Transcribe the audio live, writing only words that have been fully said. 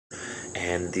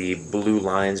and the blue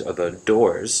lines are the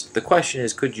doors. The question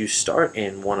is, could you start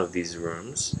in one of these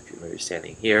rooms, if you're maybe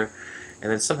standing here,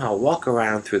 and then somehow walk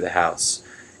around through the house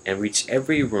and reach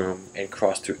every room and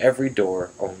cross through every door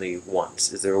only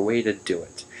once? Is there a way to do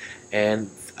it?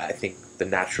 And I think the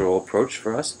natural approach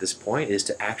for us at this point is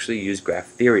to actually use graph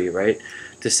theory, right?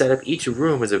 To set up each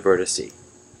room as a vertice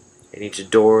and each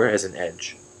door as an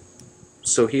edge.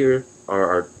 So here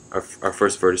are our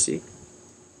first vertice.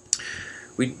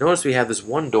 We notice we have this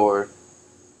one door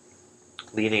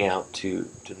leading out to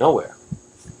nowhere,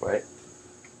 right?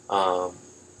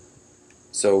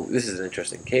 So this is an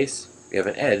interesting case. We have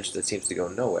an edge that seems to go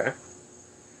nowhere.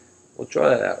 We'll draw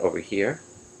that out over here,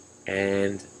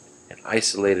 and an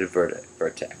isolated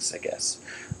vertex, I guess.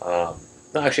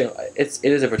 No, actually, it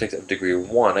is a vertex of degree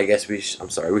 1. I guess we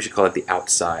should call it the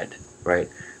outside, right?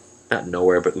 Not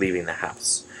nowhere, but leaving the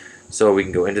house. So we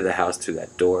can go into the house through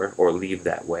that door, or leave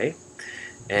that way.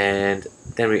 And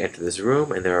then we enter this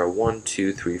room, and there are 1,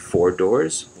 2, 3, 4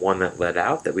 doors. One that led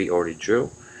out that we already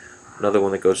drew. Another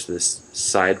one that goes to this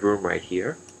side room right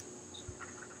here.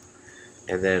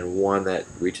 And then one that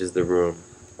reaches the room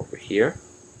over here.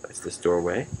 That's this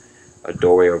doorway. A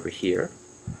doorway over here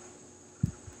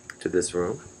to this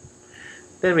room.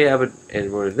 Then we have, and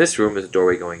in this room is a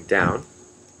doorway going down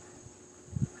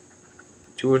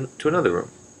to another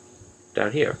room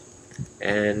down here.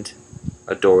 And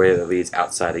a doorway that leads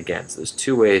outside again. So there's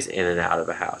 2 ways in and out of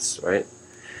a house, right?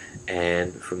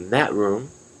 And from that room,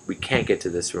 we can't get to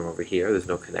this room over here. There's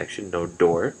no connection, no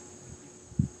door.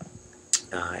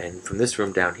 And from this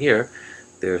room down here,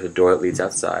 there's a door that leads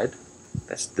outside.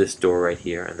 That's this door right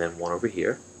here, and then one over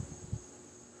here.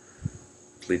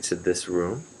 Which leads to this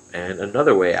room, and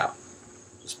another way out.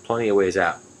 There's plenty of ways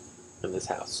out in this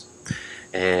house.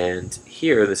 And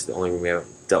here, this is the only room we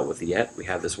haven't dealt with yet. We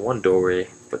have this one doorway,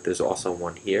 but there's also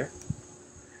one here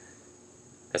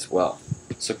as well.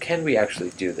 So can we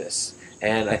actually do this?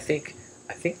 And I think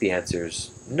the answer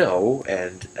is no,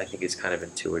 and I think it's kind of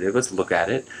intuitive. Let's look at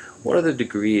it. What are the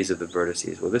degrees of the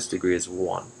vertices? Well, this degree is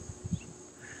 1.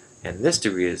 And this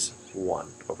degree is 1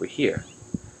 over here.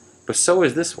 But so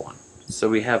is this one. So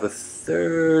we have a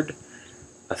third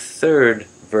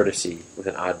vertice with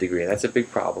an odd degree, and that's a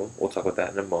big problem. We'll talk about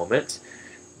that in a moment.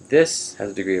 This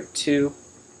has a degree of 2,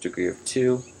 degree of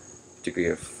 2, degree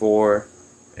of 4,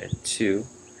 and 2.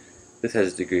 This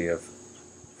has a degree of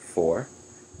 4.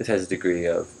 This has a degree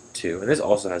of 2, and this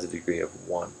also has a degree of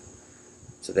 1.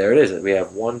 So there it is. We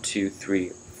have 1, 2, 3,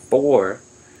 4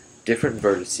 different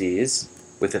vertices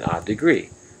with an odd degree.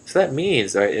 So that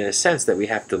means, right, in a sense, that we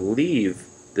have to leave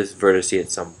this vertice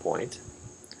at some point.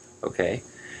 Okay?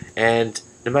 And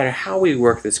no matter how we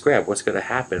work this graph, what's going to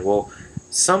happen? Well,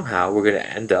 somehow we're going to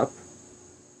end up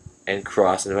and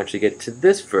cross and eventually get to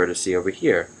this vertice over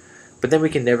here. But then we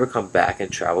can never come back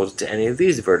and travel to any of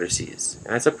these vertices.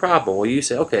 And that's a problem. Well, you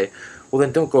say, okay, well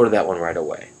then don't go to that one right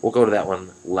away. We'll go to that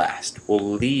one last. We'll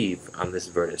leave on this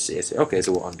vertex. And say, okay,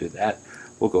 so we'll undo that.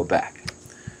 We'll go back.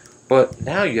 But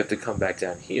now you have to come back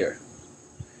down here.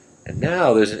 And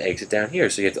now there's an exit down here.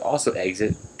 So you have to also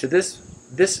exit to this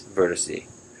vertice.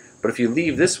 But if you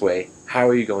leave this way, how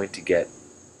are you going to get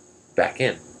back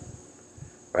in?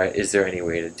 Right? Is there any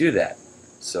way to do that?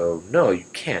 So no, you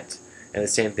can't. And the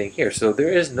same thing here. So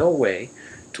there is no way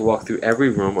to walk through every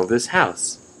room of this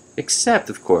house. Except,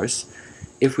 of course,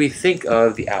 if we think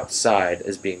of the outside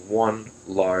as being one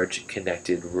large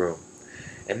connected room.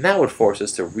 And that would force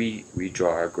us to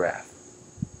redraw our graph.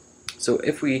 So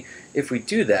if we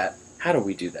do that, how do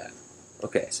we do that?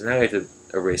 Okay, so now we have to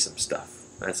erase some stuff.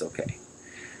 That's okay.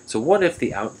 So what if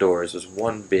the outdoors was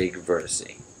one big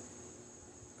vertice?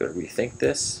 Going to rethink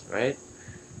this, right?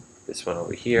 This one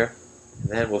over here. And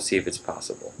then we'll see if it's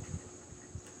possible.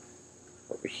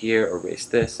 Over here, erase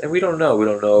this. And we don't know. We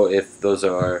don't know if those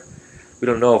are... We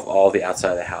don't know if all the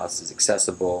outside of the house is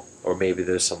accessible. Or maybe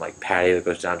there's some like patio that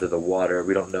goes down to the water.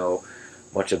 We don't know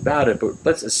much about it. But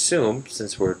let's assume,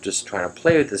 since we're just trying to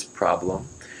play with this problem,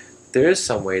 there is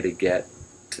some way to get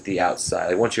to the outside.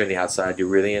 Like once you're in the outside, you're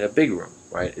really in a big room,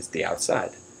 right? It's the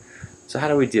outside. So how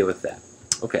do we deal with that?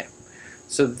 Okay.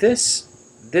 So this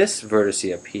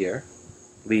vertice up here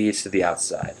leads to the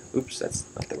outside. Oops, that's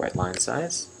not the right line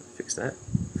size. Fix that.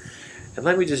 And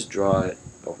let me just draw it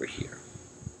over here.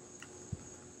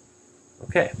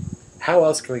 Okay, how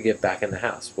else can we get back in the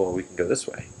house? Well, we can go this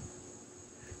way.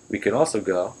 We can also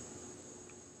go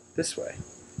this way.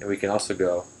 And we can also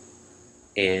go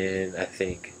in, I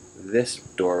think, this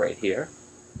door right here.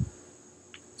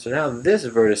 So now this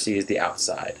vertice is the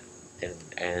outside.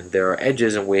 And there are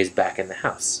edges and ways back in the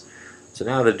house. So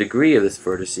now the degree of this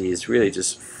vertice is really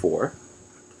just 4.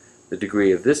 The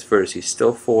degree of this vertice is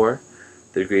still 4.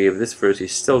 the degree of this vertex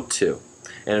is still 2.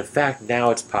 And in fact, now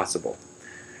it's possible,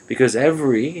 because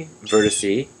every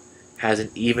vertex has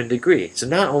an even degree. So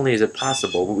not only is it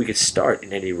possible, but we could start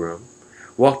in any room,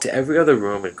 walk to every other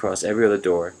room and cross every other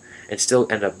door, and still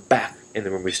end up back in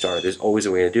the room we started. There's always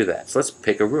a way to do that. So let's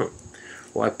pick a room.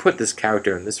 Well, I put this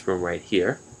character in this room right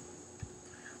here,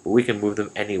 but we can move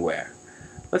them anywhere.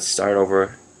 Let's start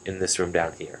over in this room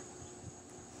down here.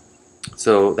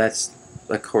 So that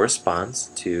corresponds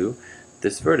to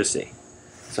this vertex.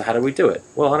 So how do we do it?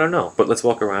 Well, I don't know, but let's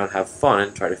walk around, have fun,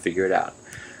 and try to figure it out.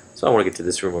 So I want to get to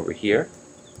this room over here.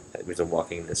 That means I'm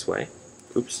walking this way.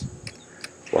 Oops.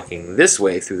 Walking this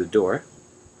way through the door.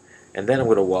 And then I'm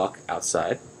going to walk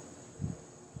outside.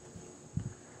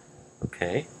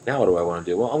 Okay, now what do I want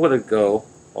to do? Well, I'm going to go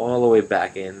all the way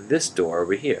back in this door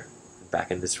over here,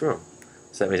 back in this room.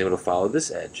 So that means I'm going to follow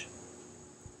this edge.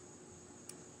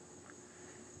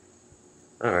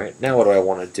 Alright, now what do I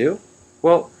want to do?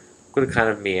 Well, I'm going to kind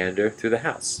of meander through the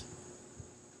house.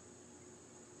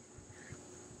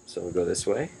 So we'll go this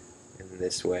way,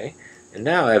 and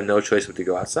now I have no choice but to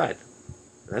go outside.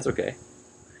 And that's okay.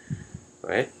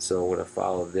 Alright, so I'm going to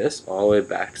follow this all the way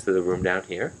back to the room down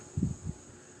here,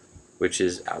 which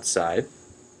is outside.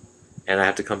 And I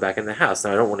have to come back in the house.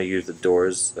 Now I don't want to use the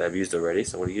doors that I've used already,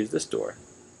 so I'm going to use this door.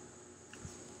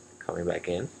 Coming back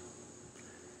in.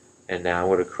 And now I'm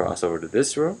going to cross over to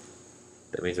this room.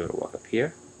 That means I'm going to walk up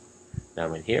here. Now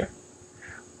I'm in here.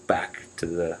 Back to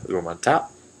the room on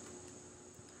top.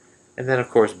 And then of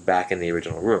course back in the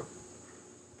original room.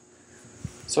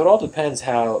 So it all depends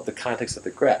how the context of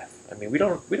the graph. I mean, we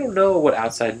don't know what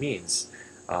outside means.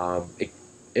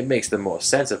 It makes the most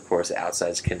sense, of course, that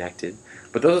outside is connected.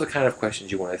 But those are the kind of questions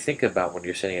you want to think about when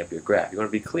you're setting up your graph. You want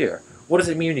to be clear. What does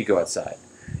it mean when you go outside?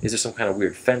 Is there some kind of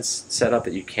weird fence set up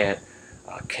that you can't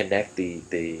connect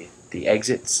the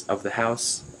exits of the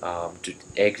house? Do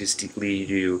exits lead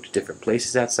you to different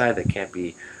places outside that can't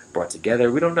be brought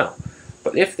together? We don't know.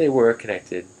 But if they were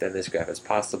connected, then this graph is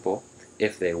possible.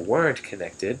 If they weren't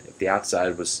connected, if the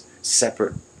outside was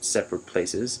separate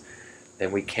places,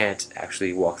 then we can't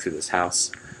actually walk through this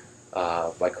house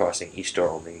by crossing each door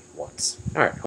only once. All right.